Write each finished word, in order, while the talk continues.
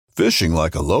Fishing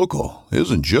like a local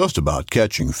isn't just about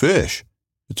catching fish.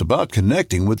 It's about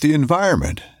connecting with the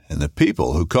environment and the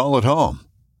people who call it home.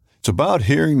 It's about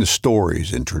hearing the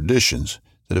stories and traditions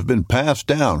that have been passed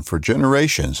down for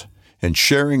generations and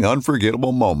sharing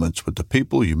unforgettable moments with the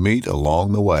people you meet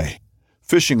along the way.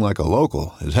 Fishing like a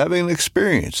local is having an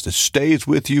experience that stays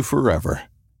with you forever.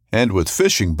 And with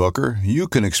Fishing Booker, you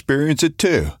can experience it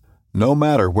too, no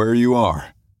matter where you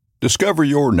are. Discover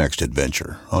your next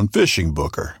adventure on Fishing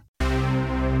Booker.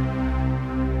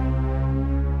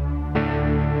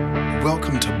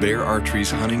 Welcome to Bear Archery's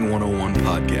Hunting 101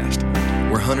 podcast,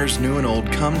 where hunters new and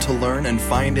old come to learn and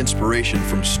find inspiration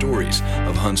from stories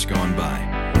of hunts gone by.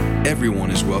 Everyone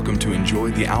is welcome to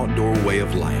enjoy the outdoor way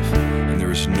of life, and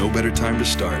there is no better time to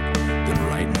start than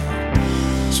right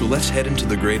now. So let's head into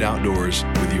the great outdoors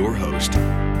with your host,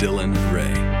 Dylan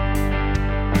Ray.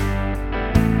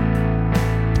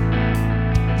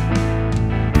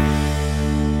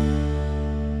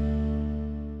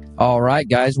 All right,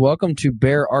 guys, welcome to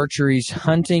Bear Archery's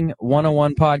Hunting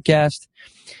 101 podcast,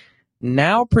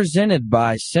 now presented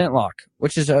by ScentLock,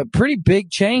 which is a pretty big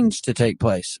change to take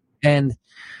place. And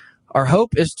our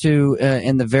hope is to,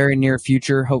 in the very near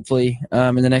future, hopefully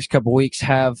in the next couple weeks,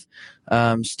 have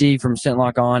Steve from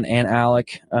ScentLock on and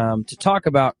Alec to talk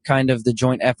about kind of the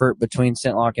joint effort between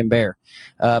ScentLock and Bear.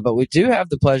 But we do have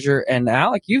the pleasure, and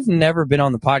Alec, you've never been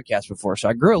on the podcast before, so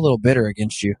I grew a little bitter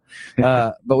against you.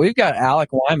 But we've got Alec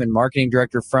Wyman, Marketing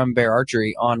Director from Bear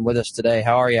Archery, on with us today.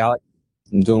 How are you, Alec?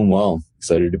 I'm doing well.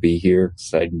 Excited to be here.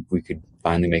 Excited we could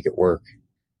finally make it work.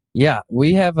 Yeah,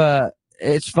 we have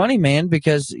it's funny, man,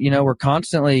 because, you know, we're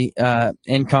constantly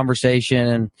in conversation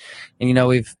and you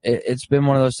know, it's been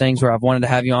one of those things where I've wanted to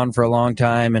have you on for a long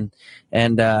time and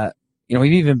you know,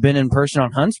 we've even been in person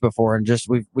on hunts before and just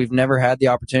we've never had the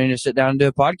opportunity to sit down and do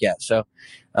a podcast. So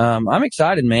I'm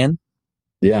excited, man.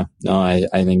 Yeah, no, I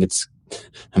think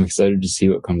I'm excited to see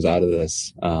what comes out of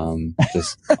this.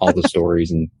 Just all the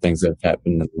stories and things that have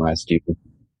happened in the last year.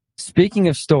 Speaking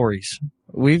of stories,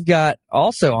 we've got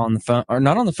also on the phone, or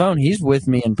not on the phone, he's with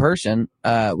me in person.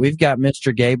 We've got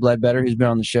Mr. Gabe Ledbetter, who's been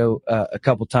on the show a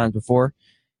couple times before.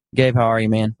 Gabe, how are you,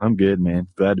 man? I'm good, man.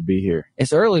 Glad to be here.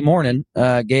 It's early morning.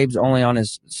 Gabe's only on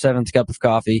his 7th cup of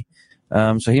coffee,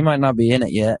 so he might not be in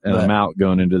it yet. And I'm out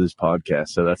going into this podcast,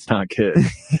 so that's not good.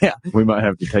 Yeah. We might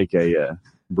have to take a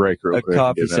break real quick. A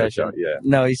coffee session. Yeah.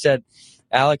 No, he said,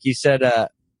 Alec, you said,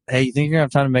 hey, you think you're going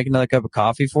to have time to make another cup of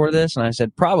coffee for this? And I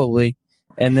said, probably.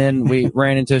 And then we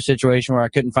ran into a situation where I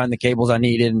couldn't find the cables I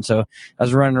needed. And so I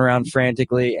was running around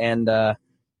frantically and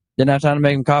didn't have time to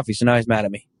make him coffee. So now he's mad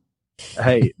at me.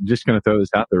 Hey, just going to throw this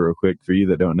out there real quick for you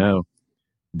that don't know.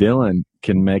 Dylan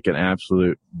can make an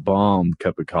absolute bomb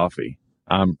cup of coffee.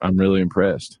 I'm really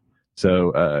impressed.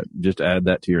 So just add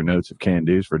that to your notes of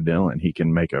can-dos for Dylan. He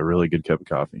can make a really good cup of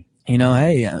coffee. You know,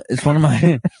 hey, it's one of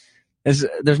my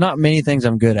there's not many things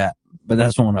I'm good at, but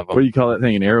that's one of them. What do you call that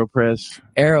thing? An AeroPress?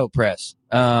 AeroPress,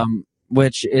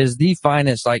 which is the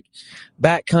finest, like,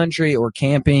 backcountry or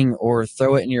camping or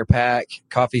throw it in your pack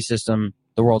coffee system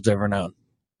the world's ever known.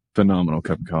 Phenomenal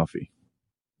cup of coffee.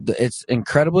 It's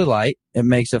incredibly light. It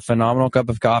makes a phenomenal cup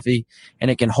of coffee, and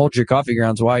it can hold your coffee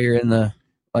grounds while you're in the,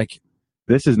 like...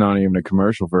 This is not even a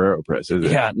commercial for AeroPress, is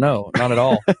it? Yeah, no, not at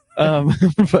all.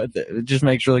 But it just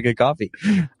makes really good coffee.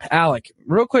 Alec,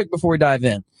 real quick before we dive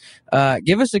in,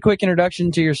 give us a quick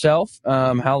introduction to yourself,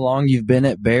 how long you've been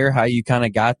at Bear, how you kind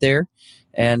of got there,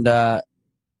 and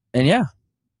yeah.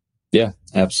 Yeah,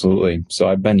 absolutely. So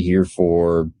I've been here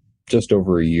for just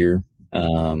over a year.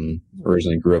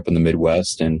 Originally grew up in the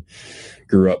Midwest and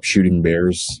grew up shooting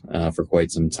bears for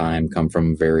quite some time. Come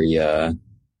from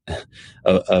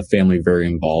a family very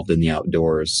involved in the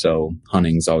outdoors. So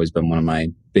hunting's always been one of my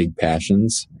big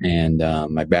passions. And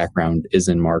my background is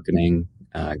in marketing.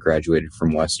 Graduated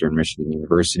from Western Michigan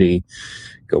University.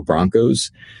 Go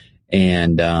Broncos.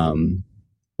 And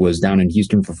was down in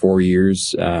Houston for 4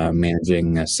 years,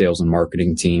 managing a sales and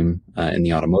marketing team in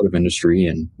the automotive industry,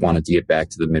 and wanted to get back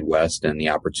to the Midwest, and the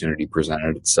opportunity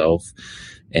presented itself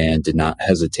and did not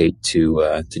hesitate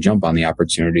to jump on the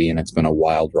opportunity. And it's been a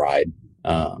wild ride.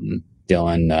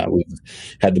 Dylan, we've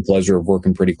had the pleasure of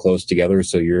working pretty close together.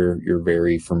 So you're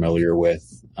very familiar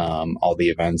with all the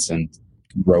events and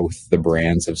growth the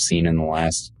brands have seen in the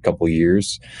last couple of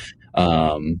years.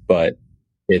 But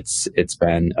it's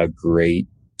been a great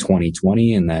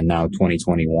 2020 and then now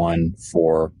 2021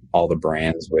 for all the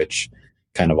brands, which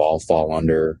kind of all fall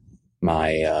under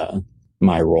my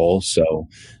role. So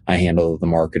I handle the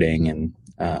marketing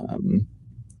and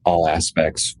all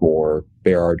aspects for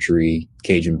Bear Archery,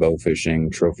 Cajun bow fishing,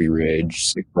 Trophy Ridge,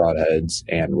 Stick broadheads,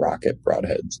 and Rocket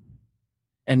broadheads.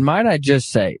 And might I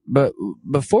just say, but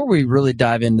before we really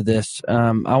dive into this,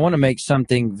 I want to make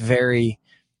something very,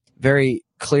 very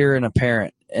clear and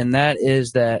apparent. And that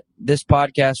is that this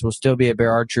podcast will still be a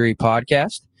bear archery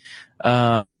podcast.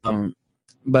 But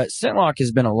Scentlock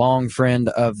has been a long friend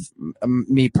of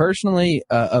me personally,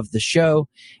 of the show,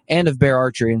 and of bear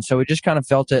archery. And so we just kind of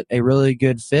felt it a really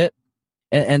good fit.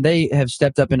 And they have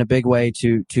stepped up in a big way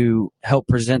to help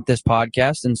present this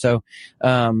podcast. And so,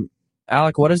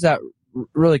 Alec, what is that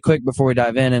really quick before we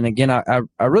dive in? And again, I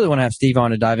really want to have Steve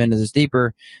on to dive into this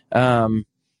deeper.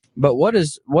 But what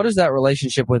does that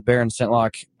relationship with Bear and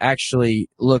Scentlock actually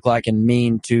look like and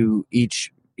mean to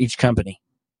each company?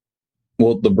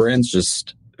 Well, the brands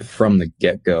just from the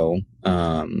get-go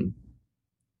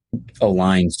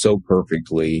align so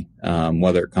perfectly,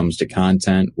 whether it comes to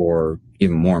content or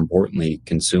even more importantly,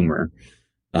 consumer.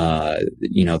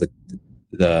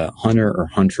 The hunter or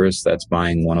huntress that's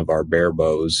buying one of our bear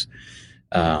bows,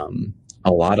 a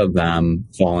lot of them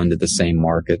fall into the same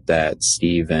market that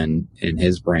Steve and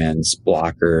his brands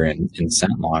Blocker and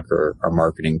Scentlock are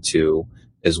marketing to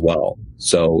as well.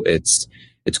 So it's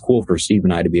cool for Steve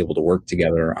and I to be able to work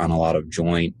together on a lot of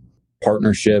joint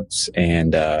partnerships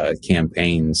and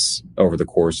campaigns over the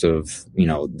course of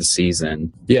the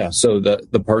season. Yeah, so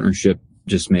the partnership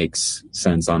just makes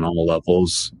sense on all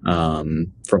levels.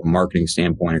 From a marketing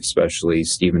standpoint, especially,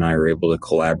 Steve and I are able to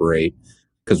collaborate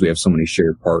because we have so many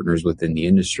shared partners within the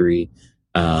industry.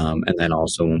 And then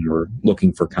also when we're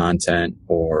looking for content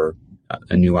or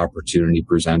a new opportunity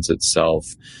presents itself,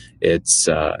 it's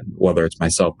whether it's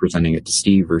myself presenting it to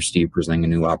Steve or Steve presenting a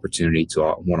new opportunity to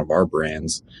one of our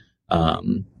brands.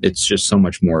 It's just so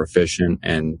much more efficient,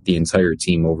 and the entire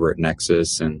team over at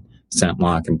Nexus and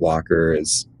Scentlock and Blocker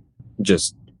is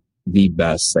just the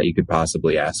best that you could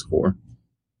possibly ask for.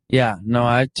 Yeah, no,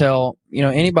 I tell,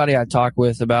 anybody I talk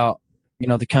with about,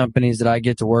 the companies that I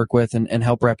get to work with and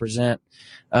help represent,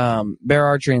 Bear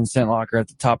Archery and Scentlock are at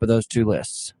the top of those two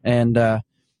lists. And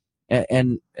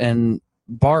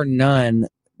bar none,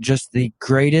 just the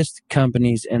greatest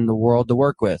companies in the world to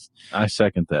work with. I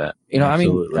second that.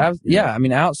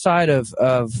 Absolutely. Outside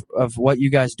of what you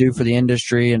guys do for the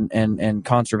industry and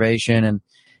conservation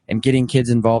and getting kids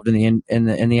involved in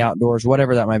the outdoors,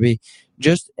 whatever that might be,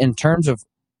 just in terms of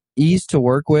ease to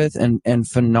work with and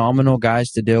phenomenal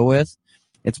guys to deal with,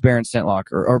 it's Bear and Scentlock,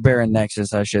 or Bear and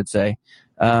Nexus, I should say.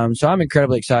 So I'm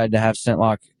incredibly excited to have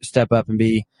Scentlock step up and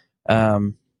be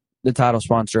the title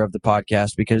sponsor of the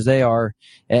podcast, because they are,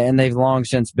 and they've long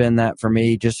since been that for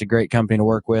me, just a great company to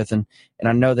work with. And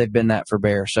I know they've been that for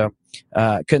Bear. So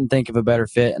couldn't think of a better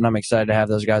fit, and I'm excited to have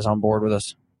those guys on board with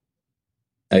us.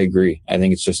 I agree. I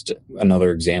think it's just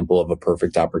another example of a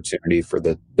perfect opportunity for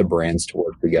the brands to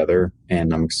work together,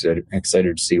 and I'm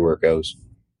excited to see where it goes.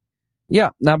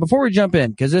 Yeah. Now, before we jump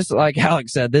in, because this, like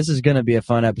Alex said, this is going to be a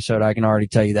fun episode. I can already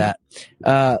tell you that.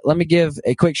 Let me give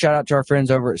a quick shout out to our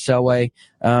friends over at Selway.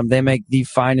 They make the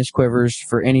finest quivers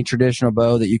for any traditional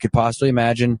bow that you could possibly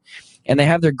imagine. And they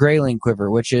have their Grayling quiver,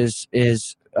 which is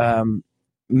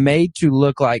made to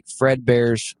look like Fred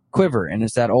Bear's quiver. And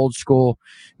it's that old school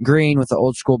green with the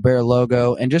old school Bear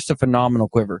logo, and just a phenomenal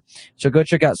quiver. So go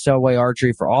check out Selway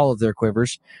Archery for all of their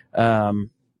quivers,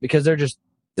 because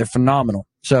they're phenomenal.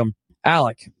 So,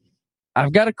 Alec,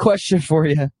 I've got a question for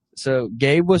you. So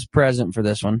Gabe was present for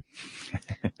this one.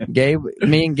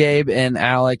 Me and Gabe and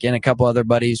Alec and a couple other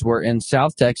buddies were in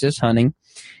South Texas hunting,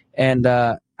 and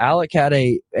Alec had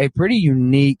a pretty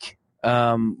unique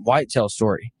whitetail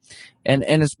story. And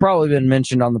it's probably been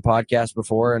mentioned on the podcast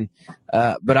before, and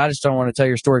but I just don't want to tell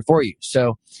your story for you.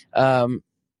 So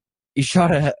you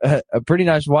shot a pretty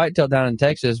nice whitetail down in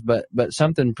Texas, but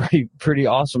something pretty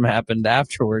awesome happened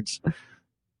afterwards.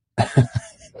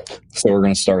 So we're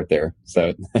going to start there.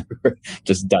 So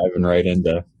just diving right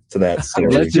into that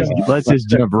story. Let's just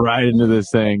jump right into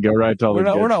this thing. Go right to all the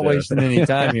good We're not stuff. wasting any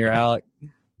time here, Alec.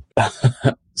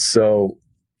 So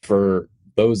for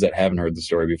those that haven't heard the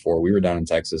story before, we were down in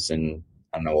Texas in,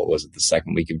 I don't know, what was it, the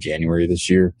second week of January this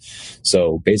year.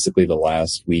 So basically the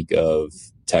last week of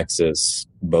Texas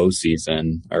bow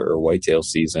season or whitetail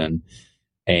season.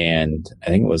 And I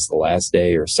think it was the last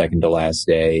day or second to last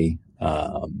day.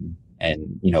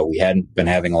 And, we hadn't been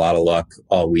having a lot of luck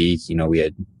all week. We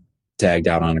had tagged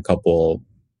out on a couple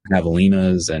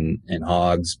javelinas and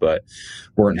hogs, but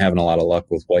weren't having a lot of luck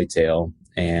with whitetail.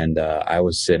 And I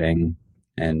was sitting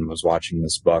and was watching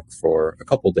this buck for a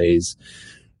couple days,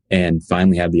 and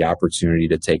finally had the opportunity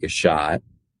to take a shot.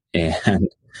 And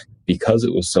because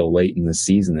it was so late in the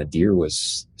season, the deer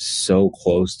was so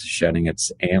close to shedding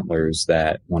its antlers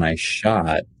that when I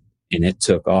shot and it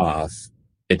took off,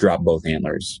 it dropped both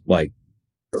antlers, like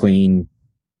clean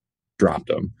dropped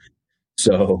them.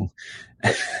 So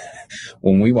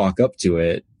when we walk up to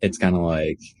it, it's kind of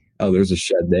like, oh, there's a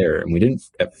shed there. And we didn't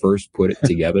at first put it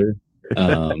together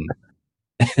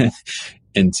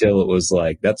until it was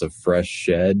like, that's a fresh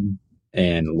shed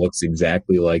and looks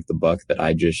exactly like the buck that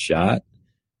I just shot.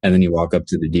 And then you walk up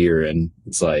to the deer and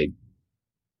it's like,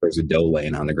 there's a doe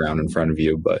laying on the ground in front of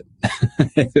you. But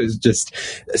it was just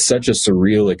such a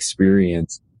surreal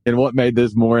experience. And what made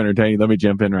this more entertaining, let me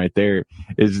jump in right there,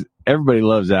 is everybody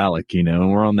loves Alec, you know,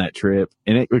 and we're on that trip,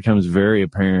 and it becomes very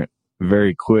apparent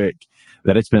very quick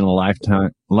that it's been a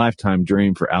lifetime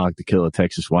dream for Alec to kill a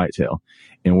Texas whitetail.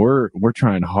 And we're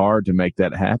trying hard to make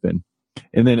that happen.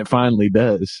 And then it finally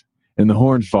does, and the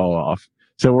horns fall off.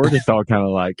 So we're just all kind of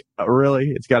like, oh,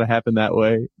 really? It's got to happen that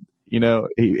way? You know,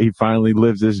 he finally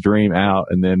lives this dream out,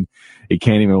 and then he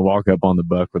can't even walk up on the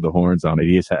buck with the horns on it.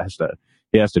 He just has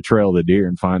to trail the deer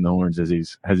and find the horns as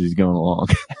he's going along.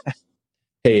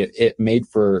 Hey, it made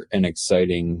for an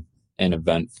exciting and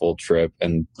eventful trip,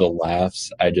 and the laughs,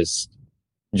 I just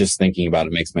thinking about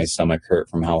it makes my stomach hurt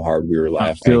from how hard we were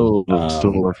laughing.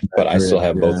 But I still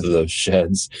have both of those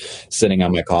sheds sitting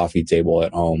on my coffee table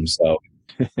at home. So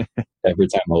every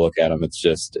time I look at them, it's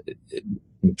just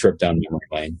a trip down memory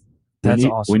lane. That's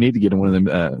awesome. We need to get one of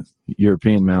them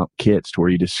European mount kits to where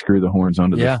you just screw the horns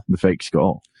onto the fake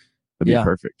skull. That'd be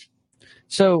perfect.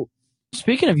 So,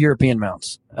 speaking of European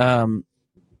mounts,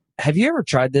 have you ever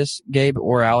tried this, Gabe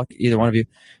or Alec, either one of you,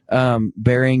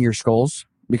 burying your skulls?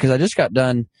 Because I just got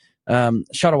done,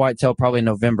 shot a whitetail probably in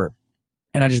November,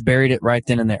 and I just buried it right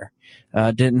then and there.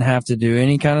 Didn't have to do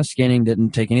any kind of skinning,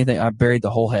 didn't take anything. I buried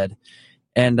the whole head.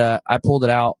 And I pulled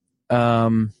it out, I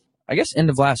guess,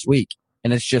 end of last week,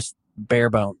 and it's just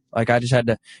bare bone. Like, I just had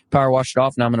to power wash it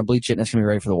off, and I'm going to bleach it, and it's going to be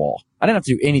ready for the wall. I didn't have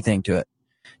to do anything to it.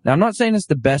 Now, I'm not saying it's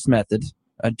the best method.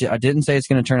 I didn't say it's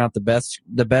going to turn out the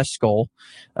best skull.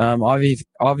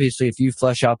 Obviously, if you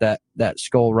flesh out that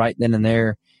skull right then and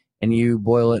there, and you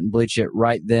boil it and bleach it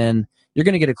right then, you're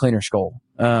going to get a cleaner skull.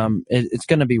 It's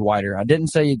going to be whiter. I didn't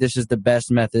say this is the best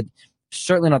method.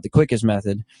 Certainly not the quickest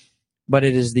method, but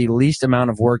it is the least amount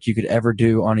of work you could ever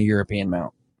do on a European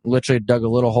mount. Literally dug a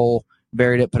little hole,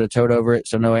 buried it, put a toad over it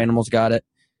so no animals got it,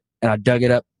 and I dug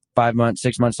it up 5 months,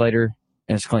 6 months later,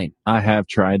 and it's clean. I have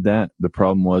tried that. The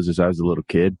problem was I was a little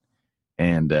kid,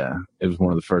 and it was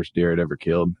one of the first deer I'd ever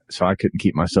killed, so I couldn't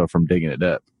keep myself from digging it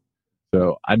up.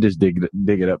 So I just dig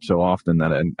it up so often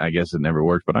that I guess it never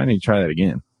worked. But I need to try that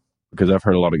again because I've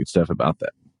heard a lot of good stuff about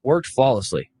that. Worked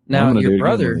flawlessly. Now, your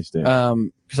brother, because I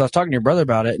was talking to your brother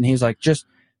about it, and he's like, just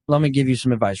let me give you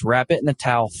some advice. Wrap it in a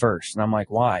towel first. And I'm like,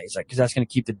 why? He's like, because that's going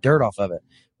to keep the dirt off of it.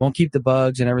 Won't keep the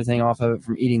bugs and everything off of it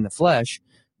from eating the flesh,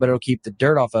 but it'll keep the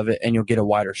dirt off of it, and you'll get a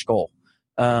wider skull.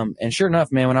 And sure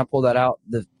enough, man, when I pulled that out,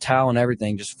 the towel and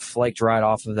everything just flaked right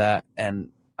off of that, and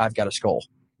I've got a skull.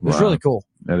 It was really cool.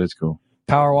 That is cool.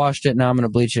 Power washed it. Now I'm going to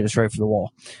bleach it. It's ready for the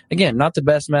wall. Again, not the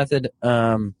best method.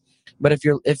 But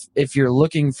if you're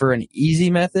looking for an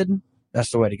easy method, that's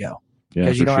the way to go.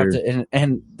 Because you don't have to,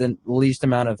 and the least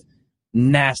amount of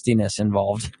nastiness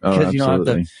involved. Because you don't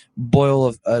have to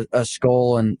boil a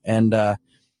skull and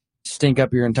stink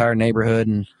up your entire neighborhood.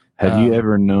 And have you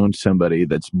ever known somebody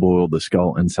that's boiled the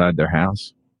skull inside their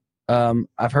house?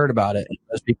 I've heard about it.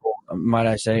 Those people, might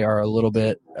I say, are a little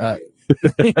bit.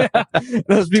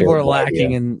 Those people are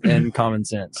lacking in common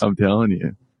sense. I'm telling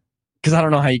you. Because I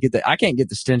don't know how you get that. I can't get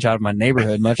the stench out of my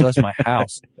neighborhood, much less my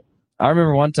house. I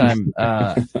remember one time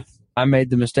I made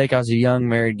the mistake. I was a young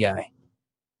married guy.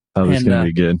 Oh, this is going to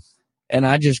be good. And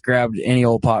I just grabbed any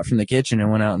old pot from the kitchen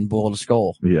and went out and boiled a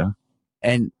skull. Yeah.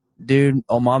 And dude,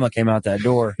 old mama came out that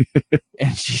door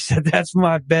and she said, "That's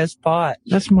my best pot.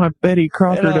 That's my Betty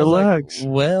Crocker Deluxe." Like,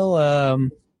 well,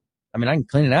 I mean, I can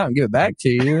clean it out and give it back to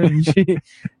you. And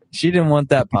she didn't want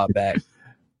that pot back.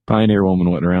 Pioneer woman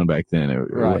wasn't around back then.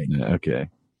 Right. Okay.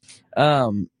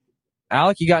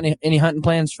 Alec, you got any hunting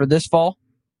plans for this fall?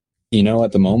 You know,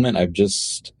 at the moment, I've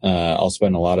just, I'll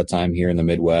spend a lot of time here in the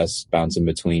Midwest, bouncing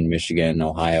between Michigan,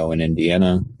 Ohio, and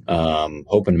Indiana.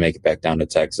 Hoping to make it back down to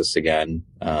Texas again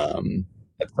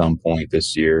at some point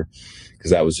this year,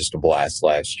 because that was just a blast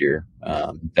last year.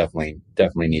 Definitely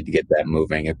need to get that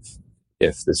moving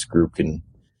if this group can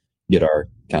get our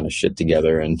kind of shit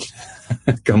together and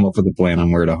come up with a plan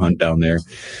on where to hunt down there.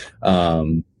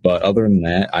 But other than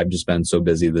that, I've just been so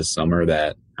busy this summer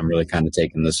that I'm really kind of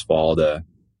taking this fall to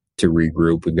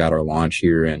regroup. We've got our launch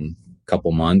here in a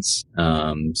couple months.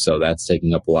 So that's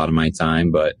taking up a lot of my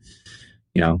time, but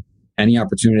you know, any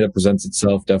opportunity that presents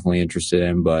itself, definitely interested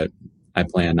in, but I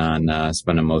plan on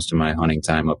spending most of my hunting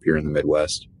time up here in the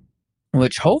Midwest.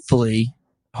 Which hopefully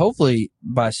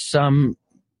by some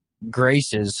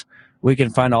graces we can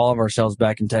find all of ourselves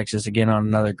back in Texas again on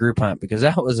another group hunt, because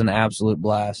that was an absolute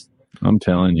blast. I'm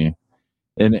telling you.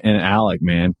 And Alec,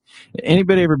 man,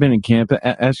 anybody ever been in camp?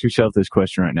 Ask yourself this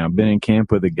question right now. Been in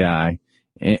camp with a guy,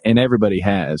 and everybody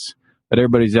has, but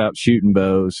everybody's out shooting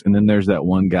bows, and then there's that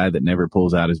one guy that never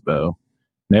pulls out his bow,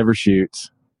 never shoots.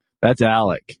 That's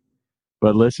Alec.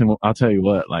 But listen, I'll tell you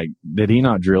what, like, did he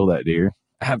not drill that deer?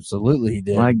 Absolutely he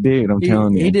did. Like, dude, I'm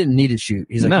telling you. He didn't need to shoot.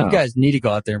 He's like, No. you guys need to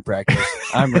go out there and practice.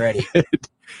 I'm ready.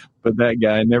 But that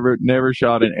guy never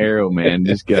shot an arrow, man.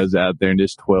 Just goes out there and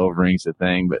just 12 rings the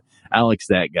thing. But Alex,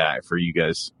 that guy, for you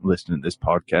guys listening to this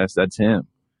podcast, that's him.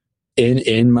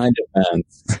 In my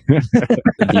defense,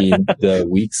 the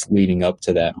weeks leading up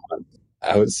to that hunt,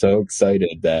 I was so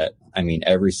excited that, I mean,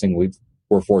 every single week,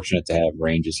 we're fortunate to have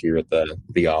ranges here at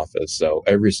the office. So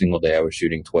every single day I was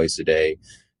shooting twice a day,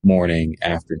 morning,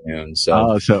 afternoon.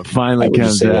 So, so it finally I would just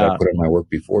comes say that I out. put in my work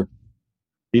before.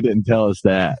 He didn't tell us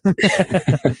that.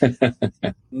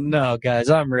 No, guys,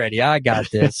 I'm ready. I got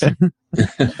this.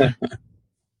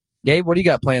 Gabe, what do you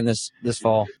got planned this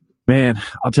fall? Man,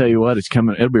 I'll tell you what, it's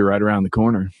coming. It'll be right around the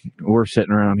corner. We're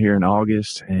sitting around here in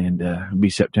August, and it'll be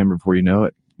September before you know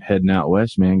it. Heading out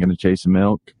west, man, going to chase some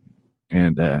elk.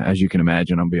 And as you can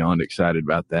imagine, I'm beyond excited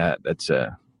about that.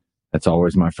 That's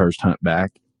always my first hunt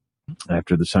back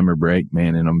after the summer break,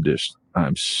 man. And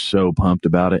I'm so pumped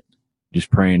about it. Just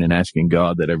praying and asking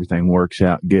God that everything works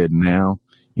out good now,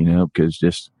 because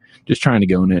just trying to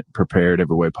go in it prepared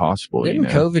every way possible. Didn't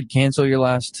COVID cancel your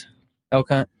last elk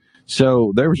hunt?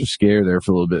 So there was a scare there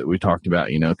for a little bit. We talked about,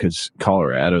 because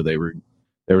Colorado, there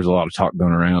was a lot of talk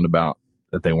going around about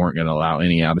that they weren't going to allow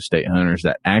any out-of-state hunters.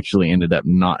 That actually ended up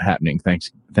not happening. Thank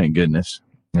goodness.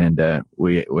 And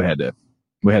we had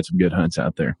some good hunts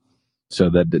out there. So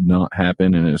that did not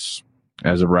happen. And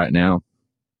as of right now,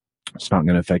 it's not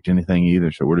going to affect anything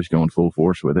either. So we're just going full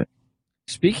force with it.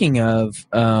 Speaking of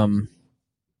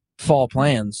fall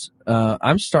plans,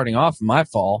 I'm starting off my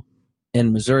fall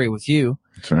in Missouri with you.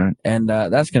 That's right. And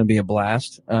that's going to be a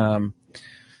blast. Too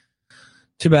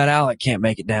bad Alec can't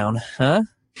make it down, huh?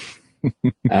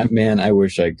 Man, I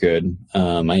wish I could.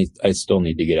 I still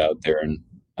need to get out there and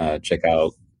check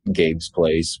out Gabe's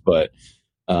place, but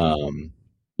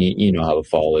you know how the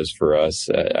fall is for us.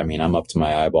 I mean, I'm up to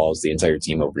my eyeballs. The entire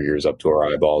team over here is up to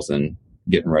our eyeballs and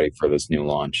getting ready for this new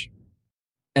launch.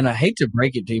 And I hate to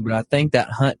break it to you, but I think that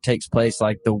hunt takes place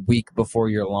like the week before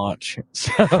your launch.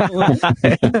 So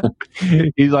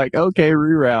he's like, okay,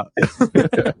 reroute.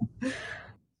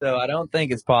 So I don't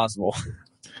think it's possible.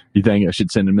 You think I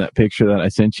should send him that picture that I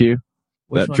sent you?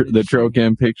 The trail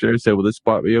cam picture? I said, will this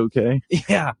spot be okay?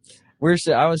 Yeah.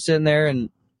 I was sitting there, and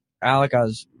Alec, I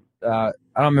don't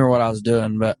remember what I was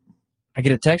doing, but I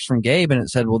get a text from Gabe, and it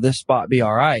said, will this spot be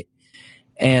all right?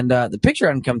 And the picture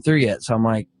hadn't come through yet. So I'm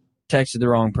like, texted the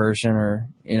wrong person, or,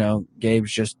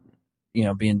 Gabe's just,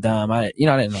 being dumb. I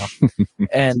didn't know.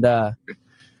 And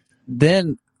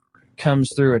then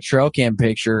comes through a trail cam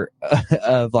picture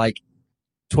of like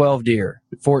 12 deer,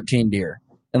 14 deer,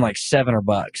 and like 7 are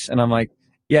bucks. And I'm like,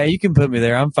 yeah, you can put me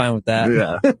there. I'm fine with that.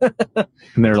 Yeah.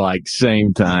 And they're like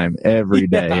same time every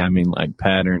day. Yeah. I mean, like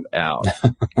patterned out.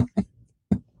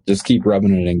 Just keep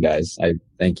rubbing it in, guys. I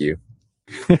thank you.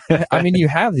 I mean, you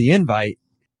have the invite.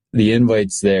 The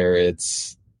invite's there.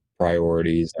 It's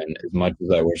priorities. And as much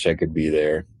as I wish I could be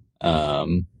there,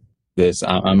 I'm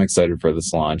excited for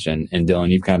this launch. And Dylan,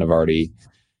 you've kind of already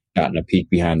gotten a peek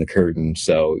behind the curtain.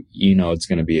 So, it's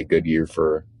going to be a good year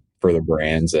for the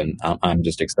brands. And I'm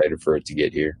just excited for it to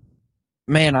get here.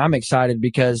 Man, I'm excited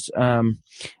because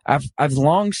I've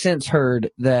long since heard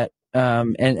that,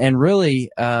 and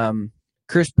really,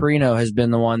 Chris Perino has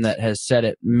been the one that has said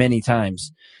it many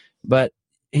times, but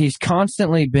he's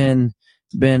constantly been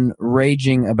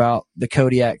raging about the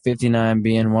Kodiak 59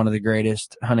 being one of the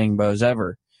greatest hunting bows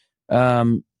ever.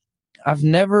 I've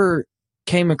never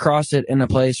came across it in a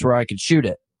place where I could shoot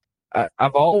it.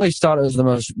 I've always thought it was the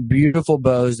most beautiful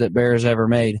bows that Bear's ever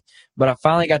made, but I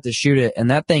finally got to shoot it, and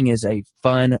that thing is a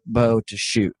fun bow to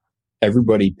shoot.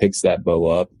 Everybody picks that bow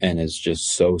up and is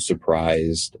just so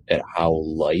surprised at how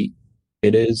light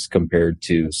it is compared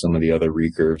to some of the other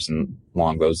recurves and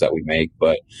longbows that we make,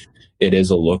 but it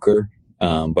is a looker,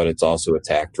 but it's also a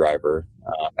tack driver.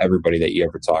 Everybody that you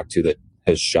ever talk to that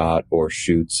has shot or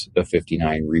shoots a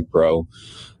 59 repro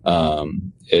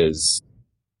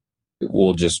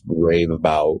will just rave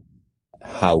about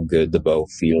how good the bow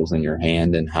feels in your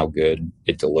hand and how good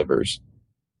it delivers.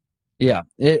 Yeah,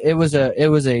 it was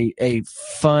a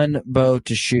fun bow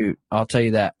to shoot. I'll tell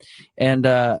you that. And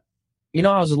I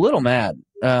was a little mad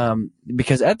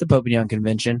because at the Pope and Young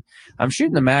convention, I'm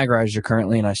shooting the Mag Riser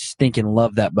currently, and I stinking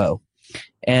love that bow.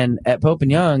 And at Pope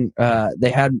and Young,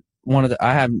 they had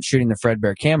I had them shooting the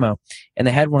Fredbear camo, and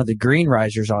they had one of the green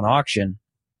risers on auction.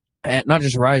 And not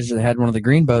just risers, they had one of the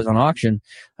green bows on auction,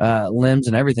 limbs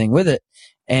and everything with it.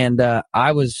 And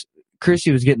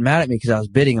Chrissy was getting mad at me because I was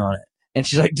bidding on it. And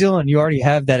she's like, Dylan, you already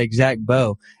have that exact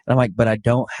bow. And I'm like, but I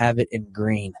don't have it in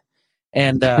green.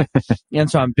 And and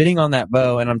so I'm bidding on that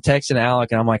bow, and I'm texting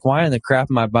Alec, and I'm like, why in the crap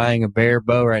am I buying a Bear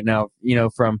bow right now,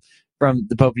 from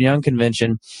the Pope and Young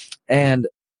convention? And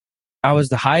I was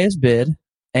the highest bid,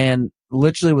 and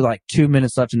literally with like 2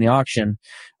 minutes left in the auction,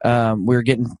 we were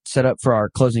getting set up for our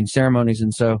closing ceremonies.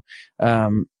 And so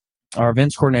our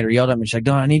events coordinator yelled at me. She's like,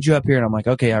 Don, I need you up here. And I'm like,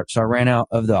 okay. So I ran out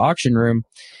of the auction room,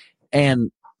 and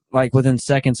like within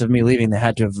seconds of me leaving, they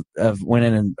had to have went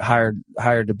in and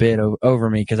hired to bid over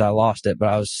me because I lost it. But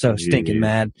I was so stinking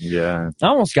mad. Yeah. I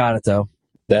almost got it though.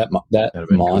 That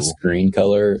moss cool. green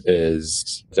color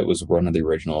that was one of the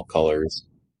original colors.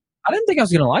 I didn't think I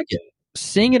was going to like it.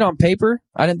 Seeing it on paper,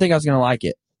 I didn't think I was going to like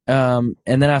it. And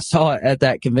then I saw it at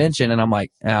that convention, and I'm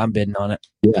like, I'm bidding on it.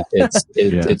 Yeah,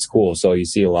 it's cool. So you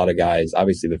see a lot of guys.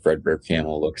 Obviously, the Fredbear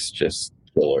camo looks just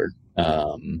killer,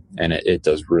 and it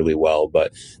does really well.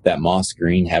 But that moss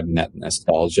green, having that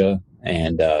nostalgia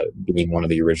and being one of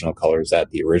the original colors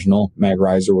that the original mag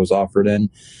riser was offered in,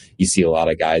 you see a lot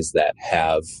of guys that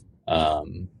have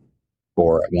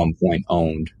or at one point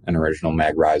owned an original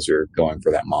mag riser going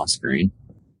for that moss green.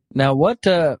 Now, what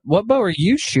bow are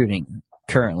you shooting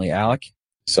currently, Alec?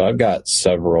 So I've got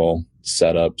several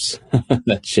setups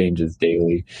that changes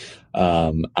daily.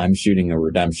 I'm shooting a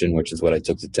Redemption, which is what I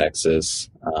took to Texas,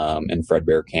 in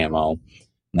Fredbear camo. And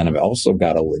then I've also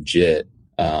got a legit,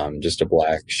 just a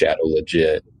black Shadow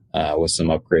legit, with some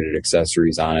upgraded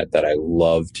accessories on it that I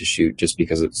love to shoot just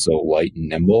because it's so light and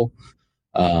nimble.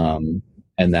 And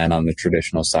then on the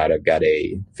traditional side, I've got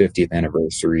a 50th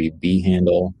anniversary B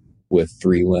handle with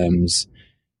 3 limbs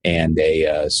and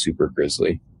a Super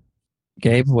Grizzly.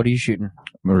 Gabe, what are you shooting?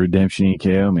 I'm a Redemption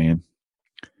EKO, man.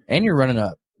 And you're running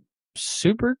a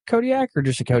Super Kodiak or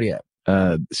just a Kodiak?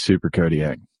 Super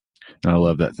Kodiak. I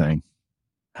love that thing.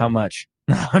 How much?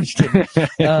 No, I'm just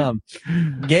kidding.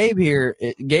 Gabe here,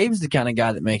 Gabe's the kind of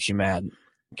guy that makes you mad.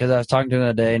 Because I was talking to him the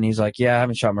other day, and he's like, yeah, I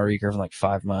haven't shot my recurve in like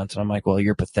 5 months. And I'm like, well,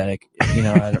 you're pathetic. I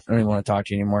don't even want to talk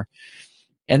to you anymore.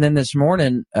 And then this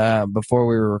morning, before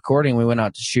we were recording, we went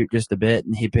out to shoot just a bit,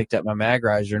 and he picked up my mag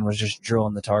riser and was just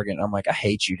drilling the target. And I'm like, I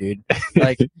hate you, dude.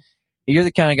 Like, you're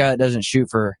the kind of guy that doesn't shoot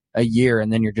for a year,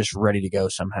 and then you're just ready to go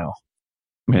somehow.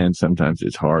 Man, sometimes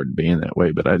it's hard being that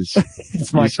way, but I just,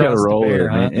 it's my just got to roll with it,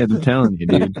 man. Huh? I'm telling you,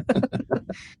 dude.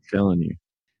 Telling you.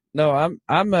 No,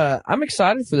 I'm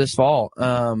excited for this fall.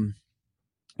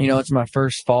 It's my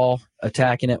first fall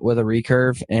attacking it with a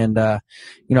recurve, and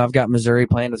I've got Missouri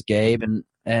planned with Gabe,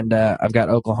 and I've got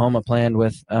Oklahoma planned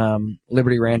with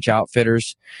Liberty Ranch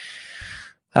Outfitters.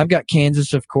 I've got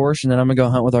Kansas, of course, and then I'm gonna go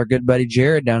hunt with our good buddy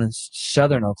Jared down in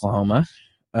southern Oklahoma.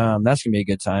 That's gonna be a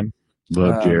good time.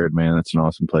 Love Jared, man. That's an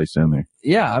awesome place down there.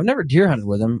 Yeah, I've never deer hunted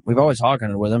with him. We've always hog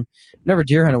hunted with him. Never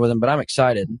deer hunted with him, but I'm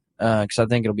excited because I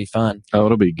think it'll be fun. Oh,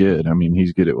 it'll be good. I mean,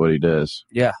 he's good at what he does.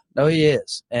 Yeah, no, he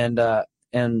is, and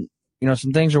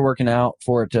some things are working out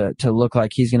for it to look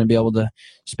like he's going to be able to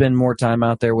spend more time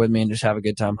out there with me and just have a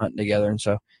good time hunting together. And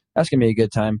so that's going to be a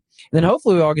good time. And then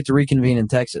hopefully we all get to reconvene in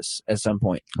Texas at some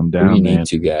point. I'm down, We man. need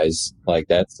to, guys. Like,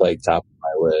 that's like top of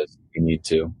my list. We need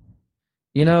to.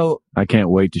 I can't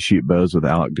wait to shoot bows with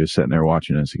Alec just sitting there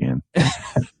watching us again.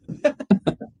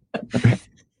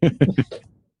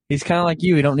 He's kind of like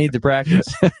you. He don't need the practice.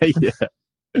 Yeah.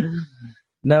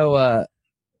 No,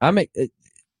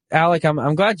 Alec,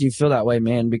 I'm glad you feel that way,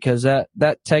 man, because that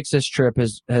Texas trip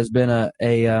has been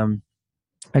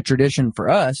a tradition for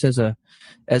us as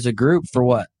a group for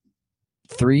what,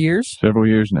 3 years? Several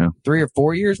years now. 3 or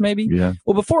 4 years, maybe? Yeah.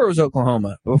 Well, before it was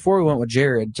Oklahoma. Before we went with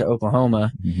Jared to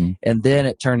Oklahoma, and then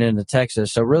it turned into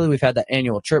Texas. So really, we've had that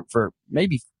annual trip for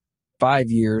maybe 5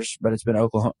 years, but it's been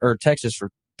Oklahoma or Texas for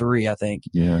 3, I think.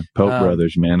 Yeah. Pope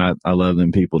Brothers, man. I love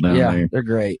them people down there. Yeah, they're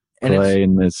great. Clay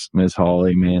and Miss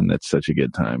Hawley, man, that's such a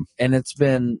good time. And it's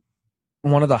been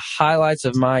one of the highlights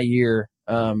of my year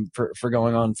for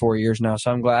going on 4 years now.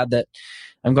 So I'm glad that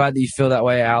you feel that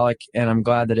way, Alec, and I'm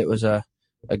glad that it was a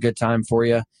good time for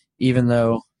you, even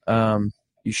though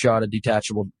you shot a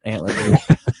detachable antler.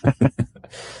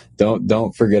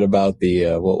 Don't forget about the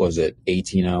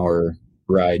 18-hour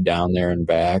ride down there and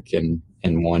back and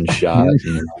in one shot.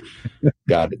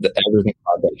 God, everything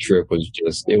about that trip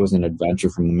it was an adventure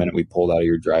from the minute we pulled out of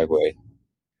your driveway.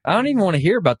 I don't even want to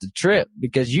hear about the trip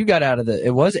because you got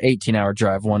it was an 18-hour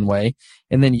drive one way,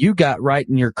 and then you got right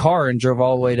in your car and drove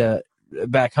all the way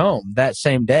back home that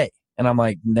same day. And I'm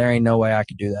like, there ain't no way I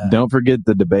could do that. Don't forget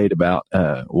the debate about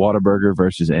Whataburger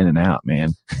versus In-N-Out,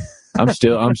 man. I'm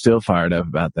still fired up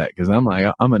about that because I'm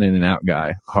an In-N-Out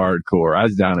guy, hardcore. I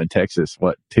was down in Texas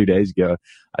 2 days ago.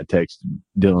 I texted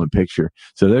Dylan a picture.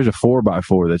 So there's a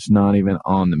 4x4 that's not even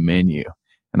on the menu,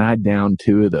 and I downed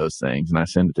 2 of those things and I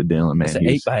sent it to Dylan. Man,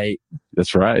 it's an 8x8.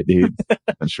 That's right, dude.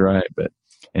 That's right.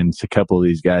 And a couple of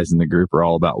these guys in the group are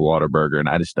all about Whataburger, and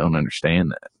I just don't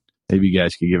understand that. Maybe you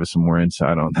guys could give us some more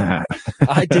insight on that.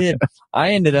 I did.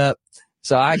 I ended up,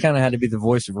 so I kind of had to be the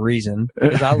voice of reason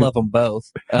because I love them both.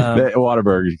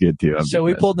 Whataburger's good too. So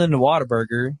we pulled into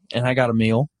Whataburger and I got a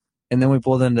meal, and then we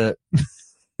pulled into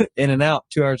In-N-Out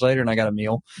 2 hours later and I got a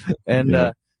meal, and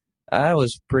I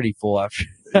was pretty full after.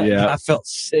 Yeah, I felt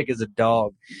sick as a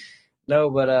dog. No,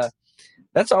 but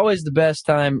that's always the best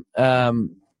time.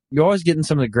 You're always getting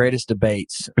some of the greatest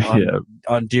debates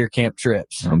on deer camp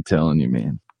trips. I'm telling you,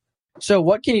 man. So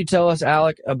what can you tell us,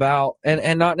 Alec, about,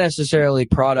 and not necessarily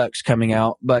products coming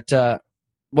out, but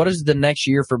what does the next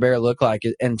year for Bear look like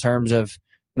in terms of,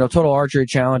 Total Archery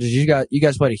Challenges? You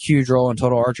guys played a huge role in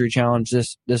Total Archery Challenge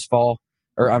this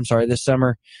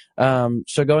summer.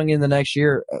 So going in the next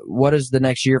year, what does the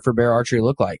next year for Bear Archery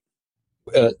look like?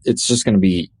 It's just going to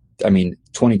be,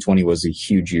 2020 was a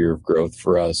huge year of growth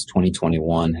for us.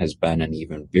 2021 has been an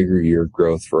even bigger year of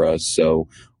growth for us. So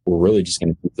we're really just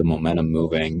going to keep the momentum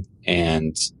moving,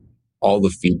 and all the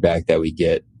feedback that we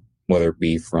get, whether it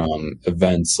be from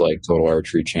events like Total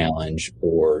Archery Challenge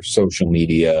or social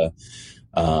media,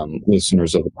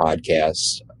 listeners of the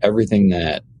podcast, everything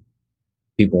that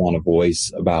people want to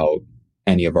voice about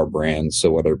any of our brands. So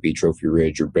whether it be Trophy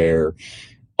Ridge or Bear,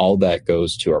 all that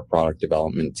goes to our product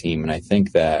development team. And I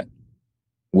think that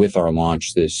with our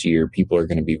launch this year, people are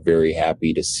going to be very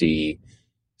happy to see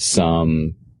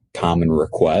some common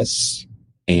requests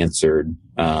answered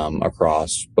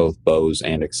across both bows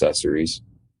and accessories.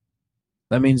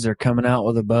 That means they're coming out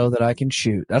with a bow that I can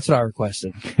shoot. That's what I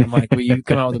requested. I'm like, will you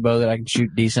come out with a bow that I can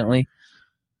shoot decently?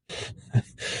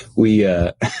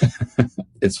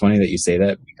 It's funny that you say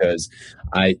that because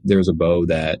there's a bow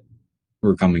that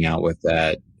we're coming out with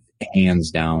that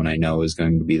hands down I know is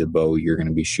going to be the bow you're going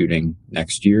to be shooting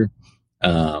next year.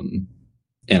 And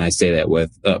I say that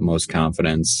with utmost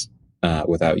confidence,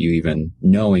 without you even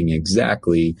knowing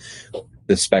exactly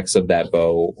the specs of that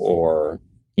bow or,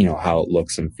 how it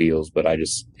looks and feels, but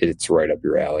it's right up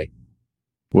your alley.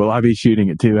 Will I be shooting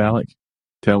it too, Alec?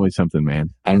 Tell me something,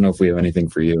 man. I don't know if we have anything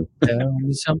for you. Tell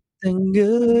me something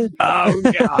good. Oh,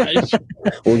 gosh.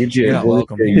 We'll get you. You're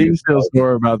welcome. He's still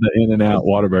sore about the In-N-Out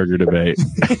Whataburger debate.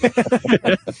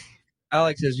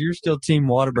 Alex says, you're still Team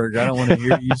Whataburger. I don't want to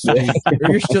hear you say,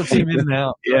 or you're still Team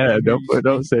In-N-Out. Yeah,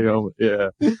 don't say, yeah.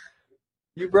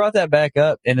 You brought that back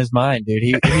up in his mind, dude.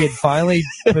 He had finally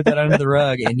put that under the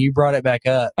rug, and you brought it back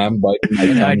up. I'm biting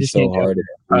my tongue so hard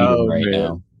right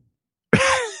now.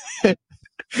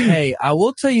 Hey, I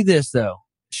will tell you this though.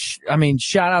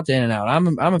 Shout out to In-N-Out.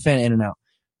 I'm a fan of In-N-Out.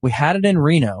 We had it in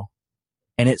Reno,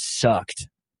 and it sucked.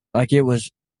 Like, it was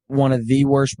one of the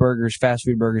worst fast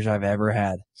food burgers I've ever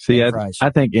had. See, I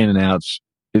think In-N-Out's,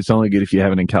 it's only good if you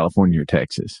have it in California or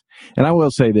Texas. And I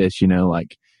will say this,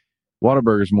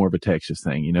 Whataburger is more of a Texas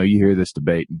thing. You hear this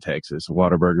debate in Texas,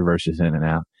 Whataburger versus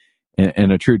In-N-Out.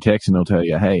 And a true Texan will tell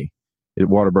you, hey,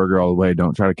 Whataburger all the way.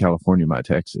 Don't try to California my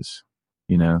Texas.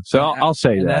 So I'll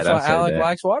say and that. That's why Alec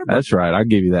likes Whataburger. That's right. I'll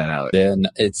give you that, Alec. And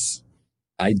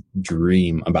I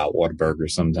dream about Whataburger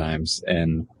sometimes,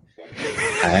 and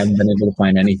I haven't been able to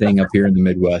find anything up here in the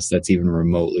Midwest that's even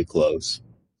remotely close.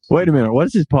 Wait a minute. What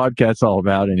is this podcast all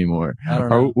about anymore? I don't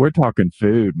know. We're talking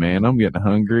food, man. I'm getting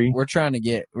hungry. We're trying to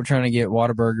get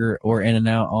Whataburger or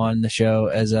In-N-Out on the show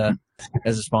as a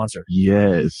sponsor.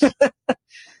 Yes.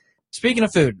 Speaking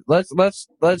of food, we'll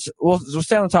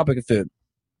stay on the topic of food,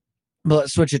 but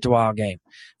let's switch it to wild game.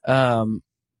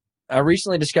 I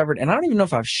recently discovered, and I don't even know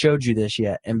if I've showed you this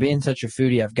yet, and being such a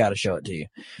foodie, I've got to show it to you.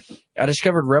 I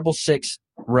discovered Rebel 6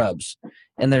 rubs,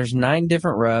 and there's 9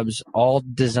 different rubs, all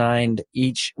designed,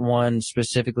 each one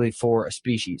specifically for a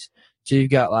species. So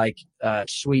you've got like a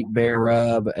sweet bear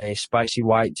rub, a spicy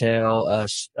whitetail,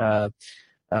 a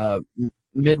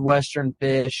Midwestern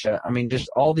fish. Just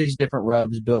all these different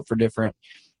rubs built for different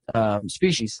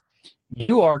species.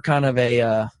 You are kind of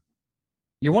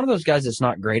you're one of those guys that's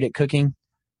not great at cooking,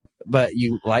 but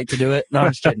you like to do it. No,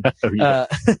 I'm just kidding.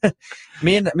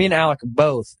 Me and Alec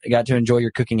both got to enjoy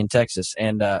your cooking in Texas,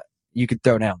 and you could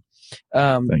throw down.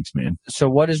 Thanks, man. So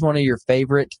what is one of your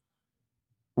favorite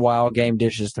wild game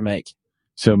dishes to make?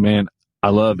 So, man, I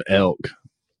love elk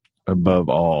above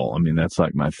all. That's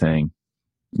like my thing.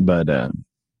 But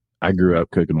I grew up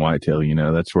cooking whitetail,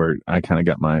 that's where I kind of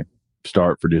got my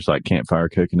start for just like campfire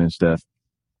cooking and stuff.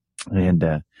 And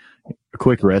a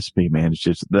quick recipe, man, it's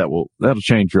just that'll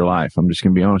change your life. I'm just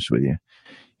gonna be honest with you,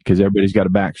 because everybody's got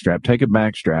a backstrap. Take a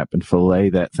backstrap and fillet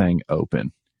that thing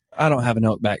open. I don't have an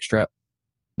elk backstrap.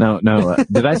 No.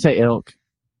 Did I say elk?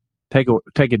 Take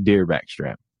a deer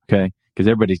backstrap, okay? Because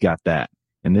everybody's got that,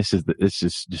 and this is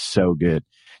just so good.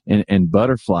 And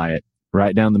butterfly it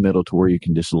right down the middle to where you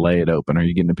can just lay it open. Are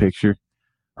you getting the picture?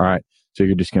 All right. So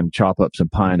you're just going to chop up some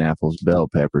pineapples, bell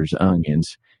peppers,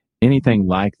 onions, anything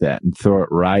like that, and throw it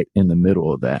right in the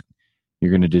middle of that.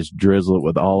 You're going to just drizzle it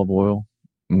with olive oil.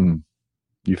 You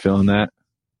feeling that?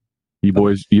 You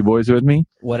boys with me?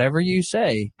 Whatever you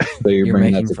say. So you're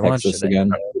bringing making that to for lunch Texas today.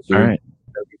 again? All right.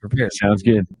 Be prepared. Sounds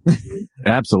good.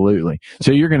 Absolutely.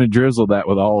 So you're going to drizzle that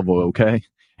with olive oil, okay?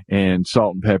 And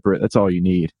salt and pepper it. That's all you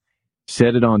need.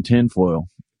 Set it on tinfoil.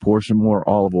 Pour some more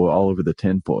olive oil all over the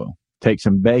tinfoil. Take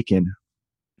some bacon.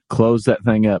 Close that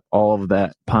thing up. All of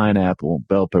that pineapple,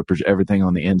 bell peppers, everything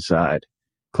on the inside.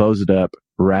 Close it up.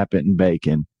 Wrap it in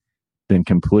bacon. Then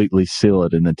completely seal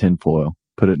it in the tinfoil.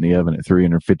 Put it in the oven at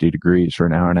 350 degrees for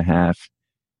an hour and a half.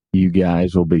 You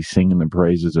guys will be singing the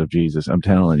praises of Jesus. I'm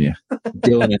telling you.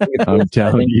 Dylan, I'm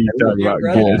telling you, you talk about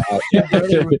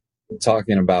good.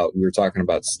 We were talking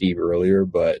about Steve earlier,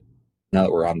 but now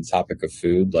that we're on the topic of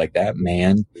food, like that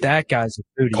man, That guy's a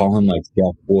foodie. call him like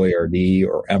Chef Boyardee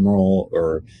or Emerald,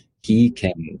 or he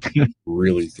can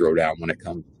really throw down when it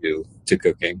comes to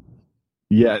cooking.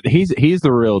 Yeah, he's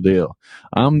the real deal.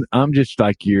 I'm just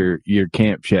like your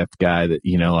camp chef guy that,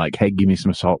 like, hey, give me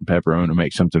some salt and pepper. I want to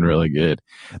make something really good.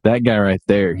 That guy right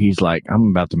there, he's like, I'm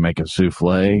about to make a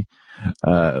souffle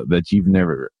that you've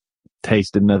never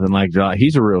tasted nothing like that.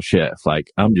 He's a real chef.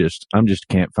 Like, I'm just a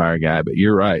campfire guy. But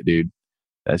you're right, dude.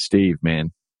 That's Steve,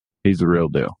 man. He's the real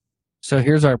deal. So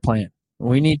here's our plan.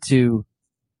 We're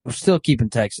still keeping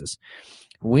Texas.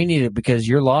 We need it because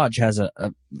your lodge has a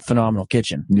phenomenal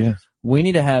kitchen. Yeah. We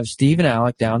need to have Steve and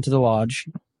Alec down to the lodge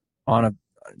on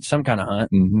some kind of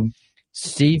hunt. Mm-hmm.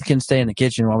 Steve can stay in the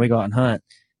kitchen while we go out and hunt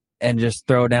and just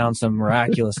throw down some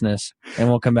miraculousness, and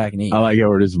we'll come back and eat. I like how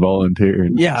we're just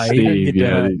volunteering. Yeah, Steve.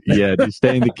 Just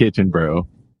stay in the kitchen, bro.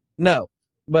 No,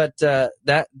 but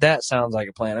that sounds like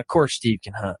a plan. Of course, Steve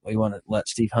can hunt. We want to let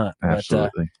Steve hunt.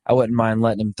 Absolutely. But I wouldn't mind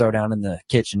letting him throw down in the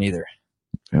kitchen either.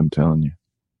 I'm telling you.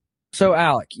 So,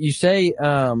 Alec, you say,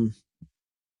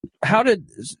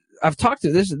 I've talked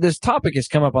to this topic has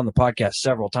come up on the podcast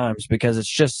several times because it's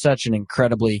just such an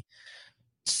incredibly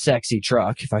sexy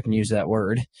truck, if I can use that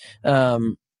word.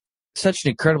 Such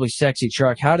an incredibly sexy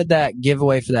truck. How did that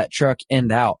giveaway for that truck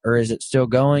end out? Or is it still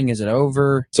going? Is it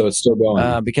over? So it's still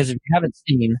going. Because if you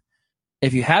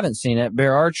haven't seen it,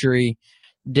 Bear Archery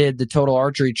did the Total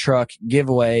Archery truck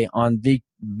giveaway on the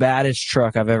baddest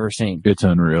truck I've ever seen. It's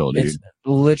unreal, dude. It's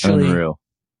literally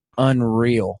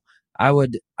unreal. I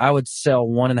would sell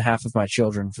 1.5 of my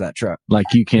children for that truck. Like,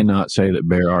 you cannot say that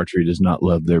Bear Archery does not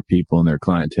love their people and their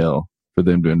clientele for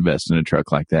them to invest in a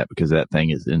truck like that, because that thing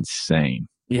is insane.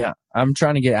 Yeah, I'm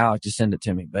trying to get Alec to send it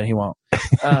to me, but he won't.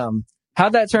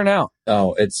 How'd that turn out?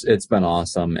 Oh, it's been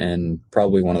awesome, and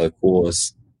probably one of the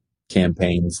coolest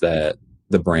campaigns that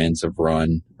the brands have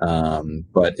run.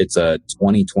 But it's a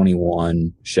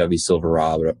 2021 Chevy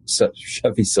Silverado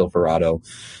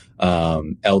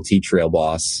LT Trail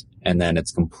Boss, and then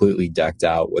it's completely decked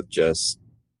out with just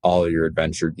all of your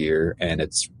adventure gear, and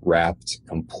it's wrapped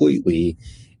completely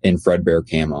in Fredbear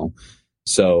camo.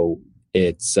 So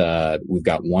it's we've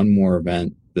got one more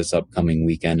event this upcoming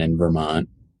weekend in Vermont,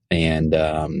 and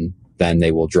then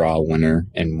they will draw a winner,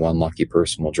 and one lucky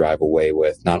person will drive away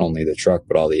with not only the truck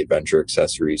but all the adventure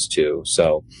accessories too.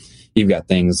 So you've got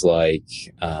things like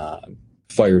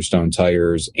Firestone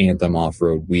tires, Anthem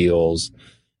off-road wheels,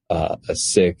 a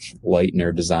sick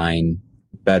Lightner design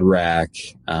bed rack,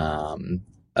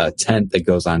 a tent that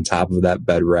goes on top of that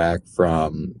bed rack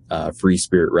from Free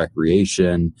Spirit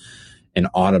Recreation, an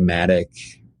automatic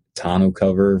tonneau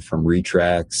cover from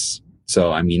Retrax.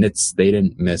 So, I mean, they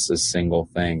didn't miss a single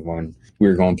thing when we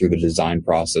were going through the design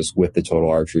process with the Total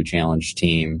Archery Challenge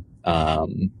team.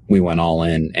 We went all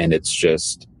in, and it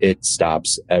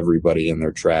stops everybody in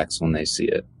their tracks when they see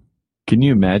it. Can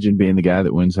you imagine being the guy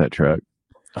that wins that truck?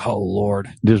 Oh, Lord.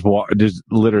 Just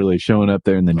literally showing up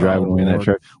there and then driving away in that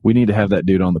truck. We need to have that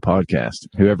dude on the podcast.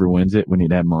 Whoever wins it, we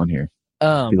need to have him on here.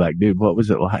 Be like, dude, what was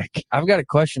it like? I've got a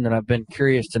question that I've been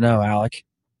curious to know, Alec.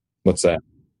 What's that?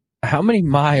 How many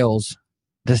miles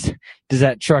does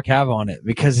that truck have on it?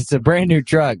 Because it's a brand new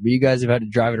truck, but you guys have had to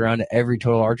drive it around to every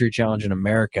Total Archery Challenge in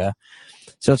America.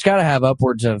 So it's got to have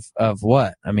upwards of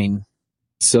what? I mean...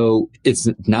 So it's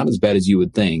not as bad as you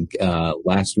would think.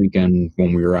 Last weekend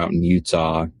when we were out in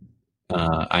Utah,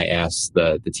 I asked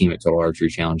the team at Total Archery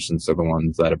Challenge, since they're the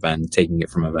ones that have been taking it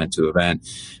from event to event,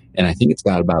 and I think it's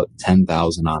got about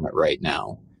 10,000 on it right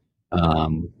now.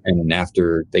 And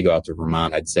after they go out to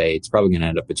Vermont, I'd say it's probably going to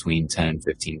end up between 10 and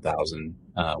 15,000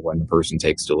 when the person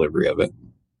takes delivery of it.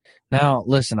 Now,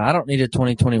 listen, I don't need a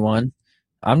 2021.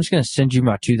 I'm just going to send you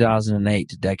my 2008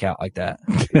 to deck out like that.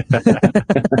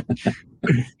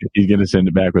 He's going to send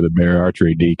it back with a Bear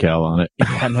Archery decal on it.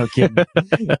 Yeah, no kidding.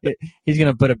 He's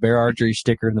going to put a Bear Archery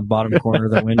sticker in the bottom corner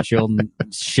of the windshield and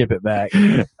ship it back.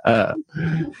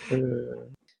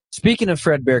 Speaking of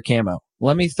Fred Bear camo,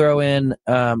 let me throw in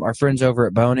our friends over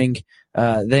at Boning.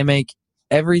 They make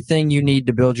everything you need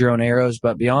to build your own arrows,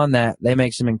 but beyond that, they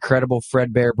make some incredible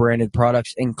Fred Bear branded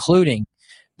products, including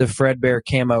the Fred Bear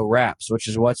camo wraps, which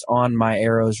is what's on my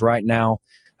arrows right now.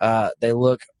 They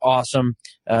look awesome.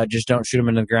 Just don't shoot them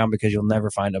into the ground because you'll never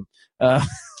find them.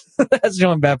 That's the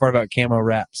only bad part about camo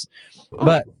wraps.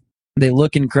 But they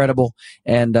look incredible,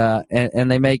 and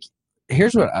they make.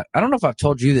 Here's what I don't know if I've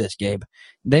told you this, Gabe.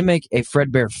 They make a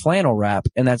Fred Bear flannel wrap,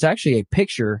 and that's actually a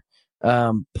picture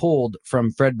pulled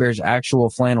from Fred Bear's actual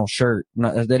flannel shirt.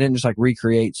 They didn't just like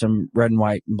recreate some red and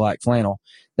white and black flannel.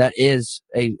 That is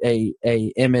a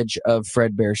image of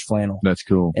Fred Bear's flannel. That's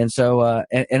cool. And so,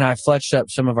 and I fletched up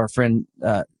some of our friend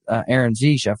Aaron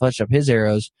Zeesh. I fletched up his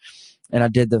arrows, and I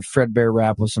did the Fred Bear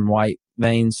wrap with some white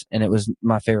veins, and it was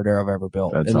my favorite arrow I've ever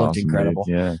built. That's it looked awesome, incredible.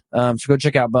 Dude. Yeah. So go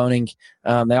check out Boning.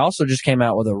 They also just came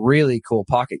out with a really cool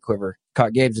pocket quiver.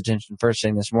 Caught Gabe's attention first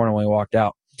thing this morning when he walked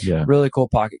out. Yeah. Really cool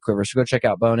pocket quiver. So go check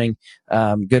out Boning.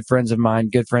 Good friends of mine,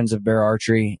 good friends of Bear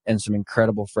Archery, and some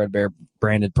incredible Fred Bear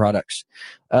branded products.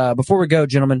 Before we go,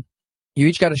 gentlemen, you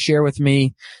each got to share with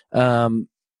me a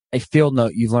field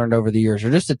note you've learned over the years, or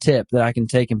just a tip that I can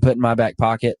take and put in my back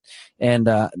pocket, and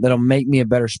that'll make me a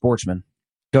better sportsman.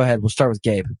 Go ahead. We'll start with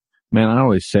Gabe. Man, I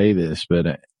always say this, but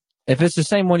if it's the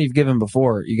same one you've given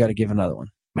before, you got to give another one.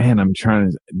 Man, I'm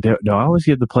trying to. Do I always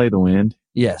get to play the wind?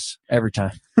 Yes, every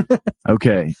time.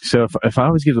 Okay, so if I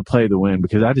always get to play the wind,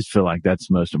 because I just feel like that's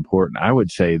the most important, I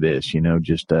would say this.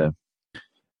 Just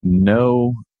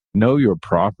know your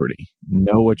property,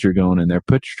 know what you're going in there.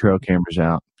 Put your trail cameras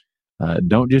out.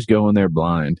 Don't just go in there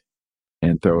blind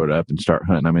and throw it up and start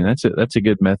hunting. I mean, that's a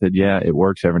good method. Yeah, it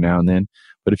works every now and then,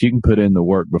 but if you can put in the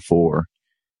work before,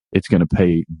 it's going to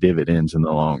pay dividends in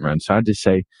the long run. So I just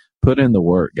say, put in the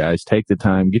work, guys. Take the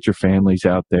time. Get your families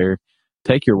out there.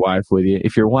 Take your wife with you.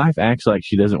 If your wife acts like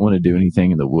she doesn't want to do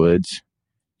anything in the woods,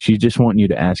 she's just wanting you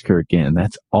to ask her again.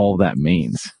 That's all that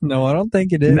means. No, I don't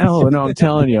think it is. No, I'm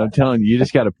telling you. You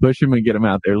just got to push them and get them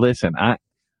out there. Listen, I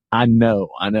know.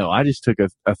 I just took a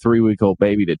 3-week-old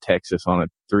baby to Texas on a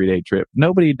 3-day trip.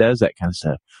 Nobody does that kind of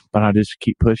stuff, but I just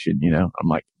keep pushing, I'm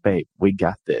like, babe, we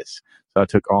got this. So I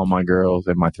took all my girls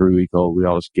and my 3-week-old. We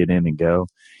all just get in and go.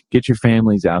 Get your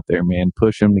families out there, man.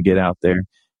 Push them to get out there.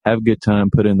 Have a good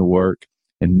time. Put in the work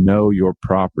and know your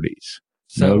properties.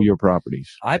 Know your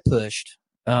properties. I pushed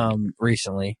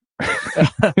recently.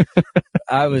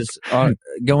 I was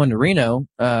going to Reno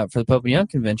for the Pope and Young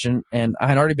convention, and I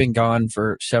had already been gone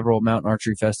for several Mountain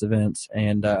Archery Fest events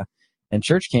and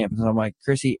church camps. And I'm like,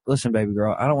 Chrissy, listen, baby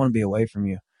girl, I don't want to be away from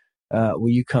you. Will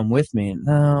you come with me? And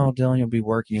no, Dylan, you'll be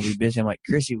working, you'll be busy. I'm like,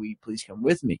 Chrissy, will you please come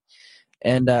with me?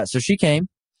 And so she came,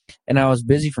 and I was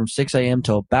busy from 6 a.m.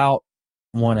 till about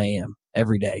 1 a.m.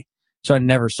 every day. So I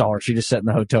never saw her. She just sat in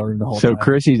the hotel room the whole time. So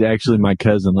Chrissy's actually my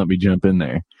cousin. Let me jump in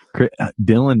there.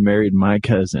 Dylan married my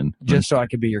cousin. Just so I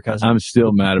could be your cousin. I'm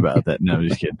still mad about that. No, I'm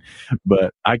just kidding.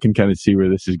 But I can kind of see where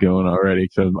this is going already.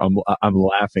 So I'm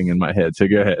laughing in my head. So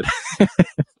go ahead.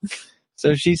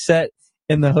 So she sat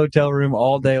in the hotel room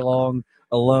all day long,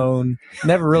 alone.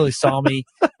 Never really saw me.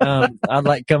 I'd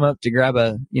like come up to grab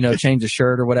change a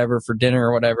shirt or whatever for dinner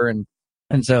or whatever.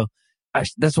 And so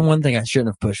that's the one thing I shouldn't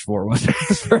have pushed for was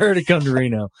for her to come to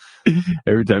Reno.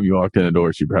 Every time you walked in the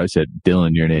door, she probably said,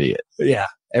 Dylan, you're an idiot. Yeah,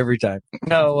 every time.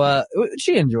 No,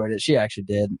 she enjoyed it. She actually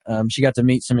did. She got to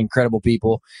meet some incredible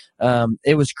people.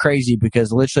 It was crazy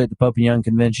because literally at the Pope and Young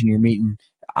convention, you're meeting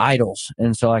idols.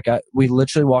 And so we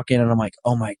literally walk in and I'm like,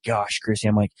 oh my gosh, Chrissy.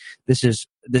 I'm like, this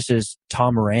is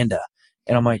Tom Miranda.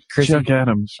 And I'm like, Chrissy. Chuck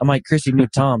Adams. I'm like, Chrissy, meet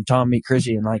Tom. Tom, meet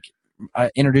Chrissy. And I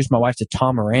introduced my wife to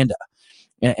Tom Miranda.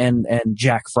 And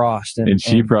Jack Frost. And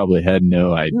she probably had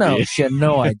no idea. No, she had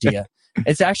no idea.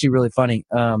 It's actually really funny.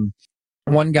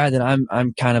 One guy that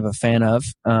I'm kind of a fan of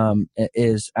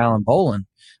is Alan Bolin.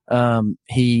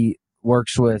 He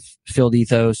works with Field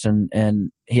Ethos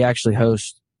and he actually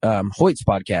hosts Hoyt's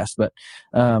podcast. But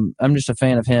I'm just a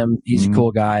fan of him. He's a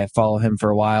cool guy. I follow him for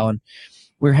a while. And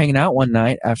we were hanging out one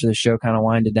night after the show kind of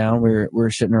winded down. We were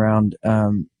sitting around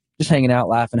just hanging out,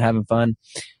 laughing, having fun.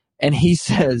 And he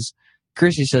says,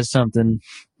 Chrissy says something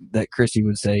that Chrissy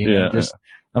would say.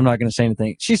 I'm not going to say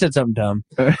anything. She said something dumb.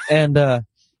 And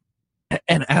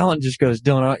Alan just goes,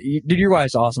 Dylan, dude, your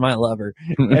wife's awesome. I love her.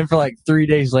 And for like 3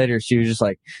 days later, she was just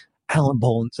like, Alan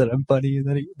Bolin said I'm funny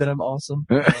and that I'm awesome.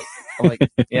 I'm like,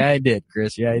 yeah, I did,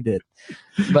 Chris. Yeah, I did.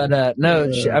 But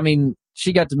no,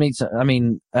 she got to meet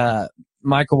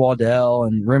Michael Waddell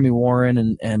and Remy Warren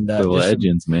and the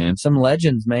legends, man. Some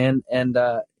legends, man. And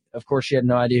of course, she had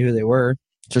no idea who they were.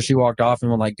 So she walked off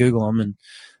and would like Google them.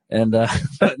 And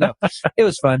no, it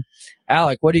was fun.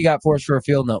 Alec, what do you got for us for a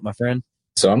field note, my friend?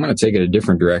 So I'm going to take it a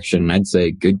different direction. I'd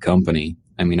say good company.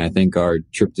 I mean, I think our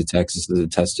trip to Texas is a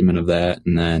testament of that.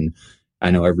 And then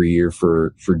I know every year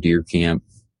for deer camp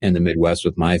in the Midwest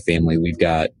with my family, we've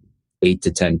got 8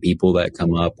 to 10 people that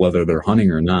come up, whether they're hunting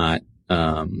or not.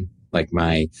 Like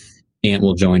my aunt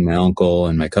will join my uncle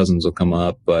and my cousins will come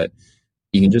up, but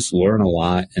you can just learn a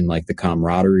lot, and like the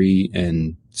camaraderie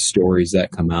and stories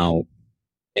that come out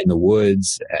in the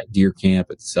woods at deer camp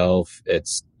itself, you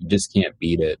just can't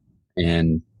beat it.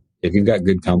 And if you've got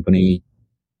good company,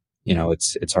 you know,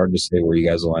 it's hard to say where you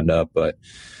guys will end up, but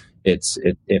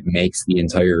it makes the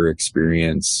entire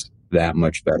experience that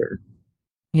much better.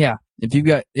 Yeah. If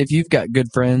you've got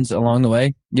good friends along the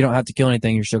way, you don't have to kill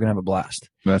anything. You're still going to have a blast.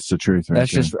 That's the truth. Right?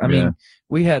 That's just, I mean,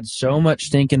 we had so much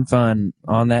stinking fun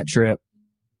on that trip.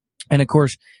 And of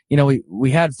course, you know,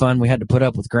 we had fun. We had to put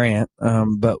up with Grant.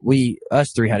 But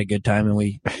us three had a good time and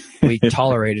we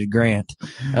tolerated Grant.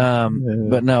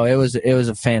 But no, it was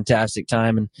a fantastic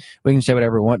time, and we can say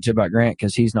whatever we want to about Grant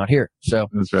because he's not here. So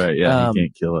that's right. Yeah. He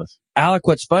can't kill us. Alec,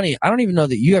 what's funny, I don't even know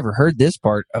that you ever heard this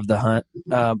part of the hunt.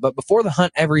 But before the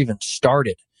hunt ever even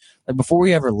started, like before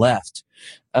we ever left,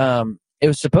 it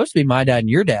was supposed to be my dad and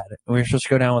your dad. And we were supposed to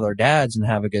go down with our dads and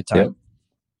have a good time. Yep.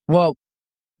 Well,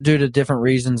 due to different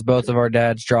reasons, both of our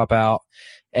dads drop out.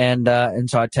 And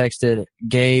so I texted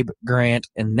Gabe, Grant,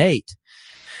 and Nate.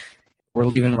 We're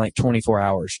leaving in like 24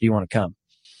 hours. Do you want to come?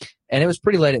 And it was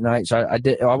pretty late at night. So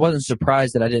I wasn't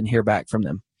surprised that I didn't hear back from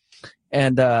them.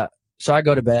 And, so I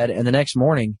go to bed, and the next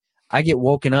morning I get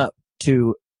woken up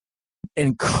to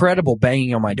incredible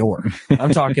banging on my door.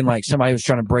 I'm talking like somebody was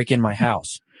trying to break in my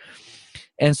house.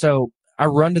 And so I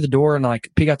run to the door and like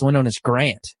peek out the window, and it's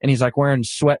Grant, and he's like wearing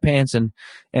sweatpants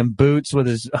and boots with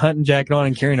his hunting jacket on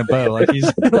and carrying a bow. Like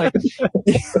he's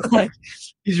like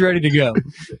he's ready to go.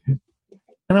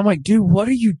 And I'm like, dude, what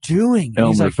are you doing?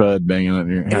 Elmer Fudd banging on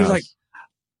your house. He's like,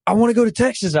 I want to go to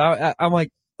Texas. I'm like,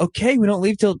 okay, we don't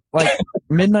leave till like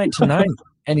midnight tonight.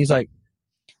 And he's like,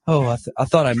 oh, I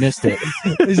thought I missed it.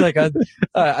 He's like, I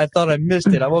thought I missed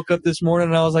it. I woke up this morning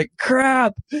and I was like,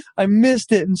 crap, I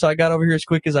missed it. And so I got over here as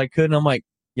quick as I could. And I'm like,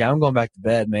 yeah, I'm going back to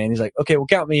bed, man. He's like, okay, well,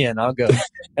 count me in. I'll go.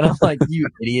 And I'm like, you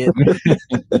idiot.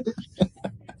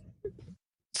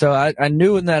 So I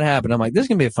knew when that happened, I'm like, this is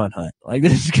going to be a fun hunt. Like,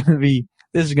 this is going to be good.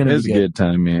 It was a good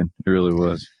time, man. It really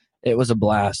was. It was a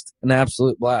blast, an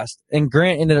absolute blast. And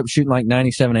Grant ended up shooting like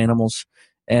 97 animals,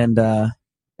 and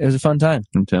it was a fun time.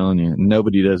 I'm telling you,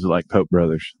 nobody does it like Pope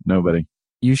Brothers. Nobody.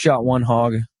 You shot one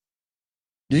hog.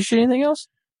 Did you shoot anything else?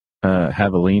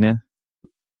 Javelina.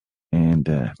 And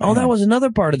that was another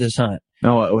part of this hunt.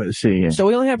 Oh, let's see. Yeah. So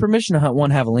we only had permission to hunt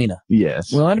one javelina.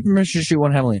 Yes. We only had permission to shoot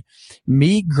one javelina.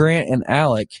 Me, Grant, and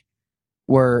Alec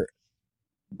were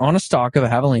on a stalk of a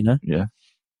javelina. Yeah.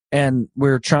 And we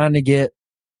were trying to get,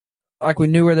 like, we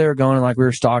knew where they were going, and like we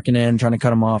were stalking in, trying to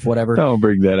cut them off, whatever. Don't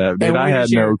bring that up, dude. I had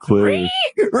no clue.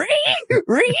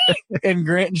 And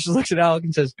Grant just looks at Alec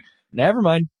and says, never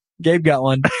mind. Gabe got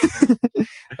one.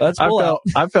 Let's pull out.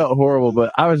 I felt horrible,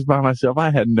 but I was by myself.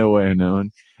 I had no way of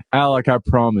knowing. Alec, I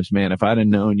promise, man, if I'd have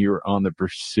known you were on the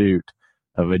pursuit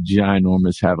of a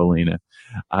ginormous javelina,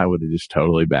 I would have just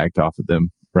totally backed off of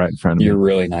them right in front of me. You're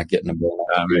really not getting a bull.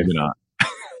 Maybe not.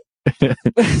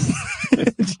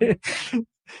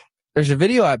 There's a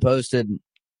video I posted,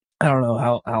 I don't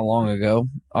know how long ago,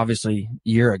 obviously a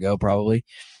year ago probably,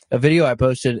 a video I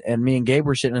posted, and me and Gabe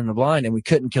were sitting in the blind, and we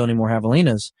couldn't kill any more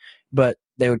javelinas, but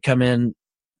they would come in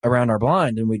around our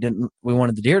blind, and we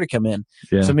wanted the deer to come in.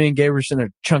 Yeah. So me and Gabe were sitting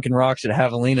there chunking rocks at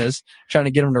javelinas, trying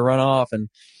to get them to run off. And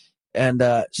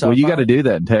so well, you got to do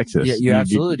that in Texas. Yeah, you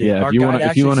absolutely do. Yeah, if you want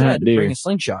to hunt deer, bring a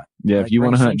slingshot. Yeah, if you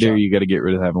want to hunt deer, you got to get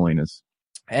rid of javelinas.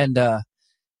 And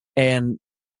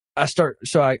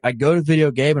I go to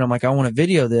video Gabe, and I'm like, I want to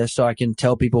video this so I can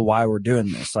tell people why we're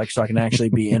doing this, like, so I can actually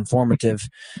be informative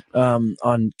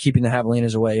on keeping the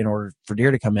javelinas away in order for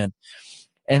deer to come in.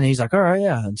 And he's like, all right,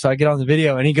 yeah. And so I get on the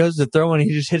video, and he goes to throw one, and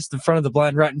he just hits the front of the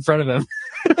blind right in front of him.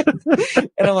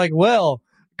 And I'm like, well,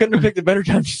 couldn't have picked a better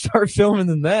time to start filming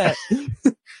than that.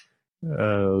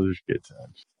 Oh, those are good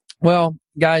times. Well,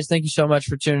 guys, thank you so much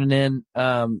for tuning in.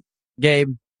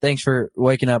 Gabe, thanks for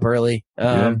waking up early.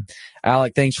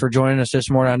 Alec, thanks for joining us this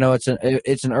morning. I know it's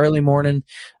an early morning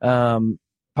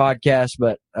podcast,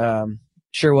 but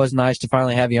sure was nice to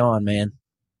finally have you on, man.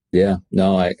 Yeah,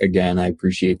 no, I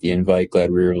appreciate the invite.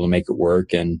 Glad we were able to make it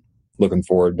work, and looking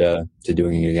forward to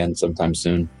doing it again sometime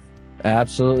soon.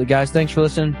 Absolutely, guys. Thanks for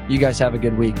listening. You guys have a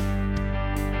good week.